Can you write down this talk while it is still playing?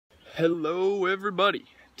Hello everybody!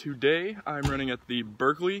 Today I'm running at the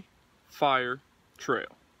Berkeley Fire Trail.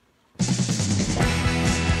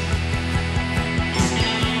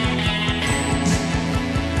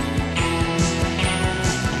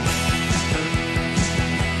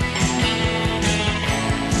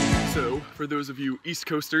 For those of you East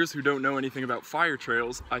Coasters who don't know anything about fire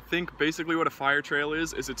trails, I think basically what a fire trail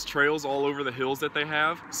is it's trails all over the hills that they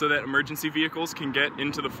have so that emergency vehicles can get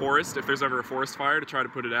into the forest if there's ever a forest fire to try to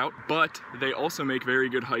put it out. But they also make very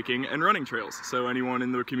good hiking and running trails, so anyone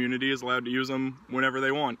in the community is allowed to use them whenever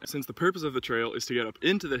they want. Since the purpose of the trail is to get up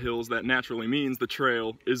into the hills, that naturally means the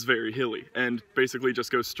trail is very hilly and basically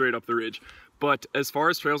just goes straight up the ridge. But as far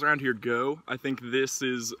as trails around here go, I think this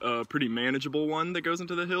is a pretty manageable one that goes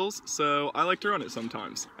into the hills, so I like to run it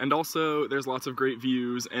sometimes. And also, there's lots of great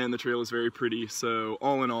views, and the trail is very pretty, so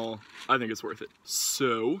all in all, I think it's worth it.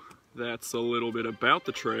 So, that's a little bit about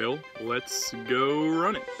the trail. Let's go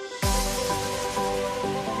running.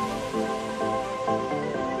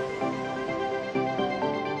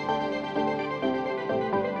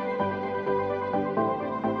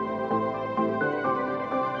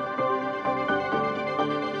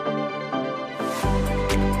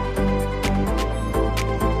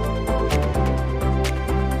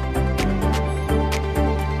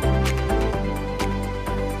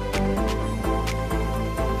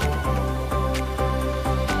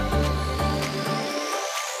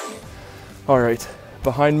 Alright,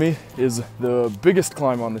 behind me is the biggest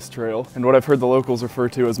climb on this trail, and what I've heard the locals refer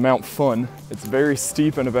to as Mount Fun. It's very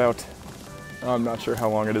steep and about, I'm not sure how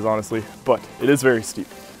long it is honestly, but it is very steep.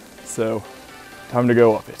 So, time to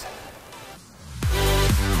go up it.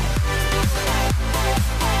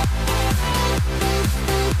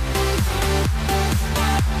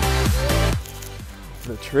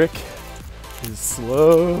 The trick is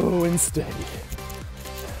slow and steady.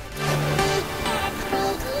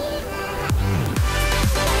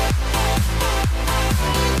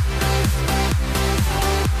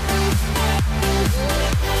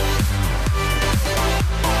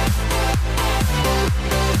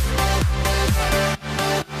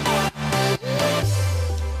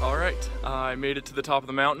 I made it to the top of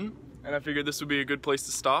the mountain, and I figured this would be a good place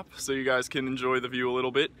to stop so you guys can enjoy the view a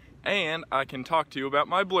little bit, and I can talk to you about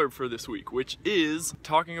my blurb for this week, which is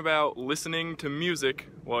talking about listening to music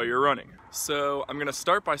while you're running. So I'm gonna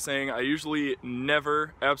start by saying I usually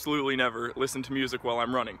never, absolutely never, listen to music while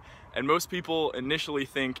I'm running. And most people initially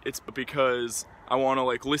think it's because I want to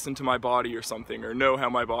like listen to my body or something, or know how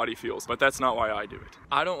my body feels, but that's not why I do it.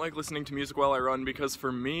 I don't like listening to music while I run because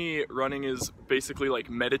for me, running is basically like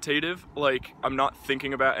meditative. Like, I'm not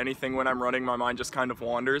thinking about anything when I'm running, my mind just kind of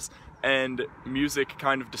wanders, and music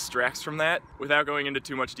kind of distracts from that. Without going into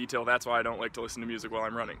too much detail, that's why I don't like to listen to music while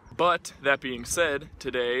I'm running. But that being said,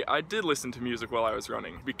 today I did listen to music while I was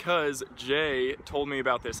running because Jay told me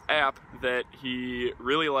about this app that he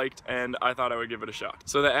really liked and I thought I would give it a shot.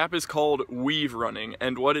 So the app is called Weave Running,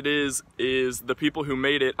 and what it is the people who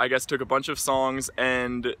made it, I guess, took a bunch of songs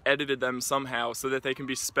and edited them somehow so that they can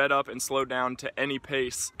be sped up and slowed down to any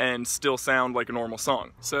pace and still sound like a normal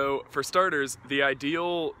song. So for starters, the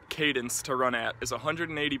ideal cadence to run at is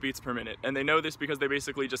 180 beats per minute, and they know this because they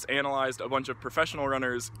basically just analyzed a bunch of professional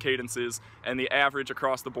runners' cadences, and the average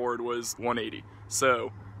across the board was 180.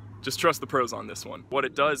 So just trust the pros on this one. What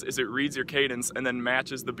it does is it reads your cadence and then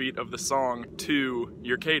matches the beat of the song to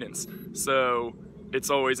your cadence. So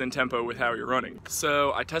it's always in tempo with how you're running.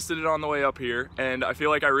 So I tested it on the way up here, and I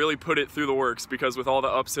feel like I really put it through the works because with all the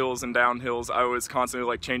ups hills and downhills, I was constantly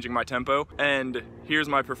like changing my tempo. And here's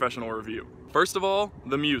my professional review. First of all,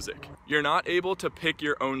 the music. You're not able to pick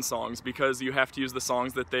your own songs because you have to use the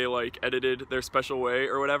songs that they like edited their special way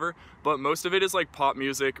or whatever, but most of it is like pop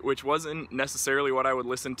music, which wasn't necessarily what I would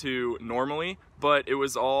listen to normally, but it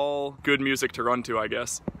was all good music to run to, I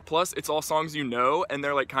guess. Plus, it's all songs you know, and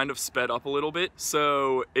they're like kind of sped up a little bit,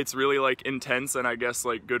 so it's really like intense and I guess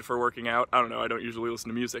like good for working out. I don't know, I don't usually listen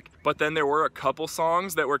to music. But then there were a couple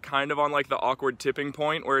songs that were kind of on like the awkward tipping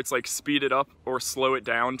point where it's like speed it up or slow it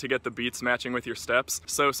down to get the beats matching with your steps.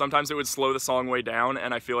 So sometimes it would slow the song way down,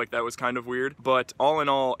 and I feel like that was kind of weird, but all in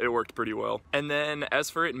all, it worked pretty well. And then as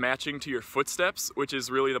for it matching to your footsteps, which is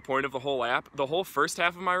really the point of the whole app, the whole first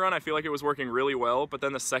half of my run, I feel like it was working really well, but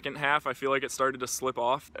then the second half, I feel like it started to slip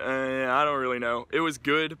off. I don't really know. It was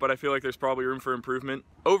good, but I feel like there's probably room for improvement.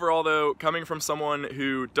 Overall though, coming from someone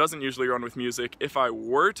who doesn't usually run with music, if I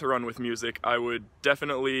were to run with music, I would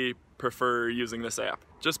definitely prefer using this app.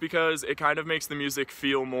 Just because it kind of makes the music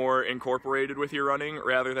feel more incorporated with your running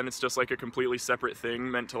rather than it's just like a completely separate thing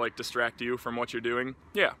meant to like distract you from what you're doing.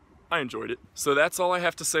 Yeah, I enjoyed it. So that's all I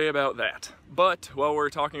have to say about that. But while we're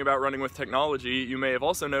talking about running with technology, you may have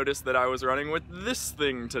also noticed that I was running with this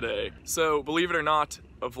thing today. So believe it or not,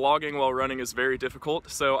 vlogging while running is very difficult,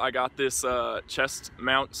 so I got this chest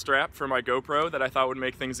mount strap for my GoPro that I thought would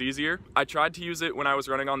make things easier. I tried to use it when I was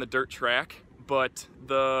running on the dirt track, but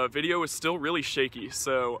the video was still really shaky,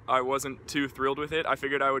 so I wasn't too thrilled with it. I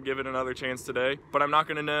figured I would give it another chance today, but I'm not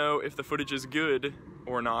gonna know if the footage is good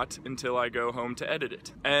or not until I go home to edit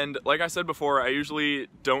it. And like I said before, I usually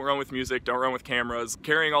don't run with music, don't run with cameras.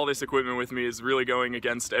 Carrying all this equipment with me is really going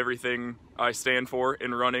against everything I stand for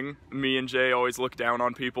in running. Me and Jay always look down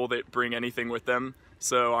on people that bring anything with them,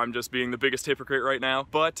 so I'm just being the biggest hypocrite right now.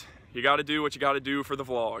 But you gotta do what you gotta do for the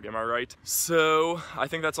vlog, am I right? So, I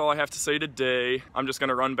think that's all I have to say today. I'm just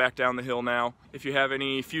gonna run back down the hill now. If you have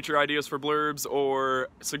any future ideas for blurbs or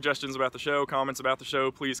suggestions about the show, comments about the show,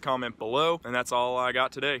 please comment below. And that's all I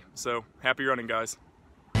got today. So, happy running, guys.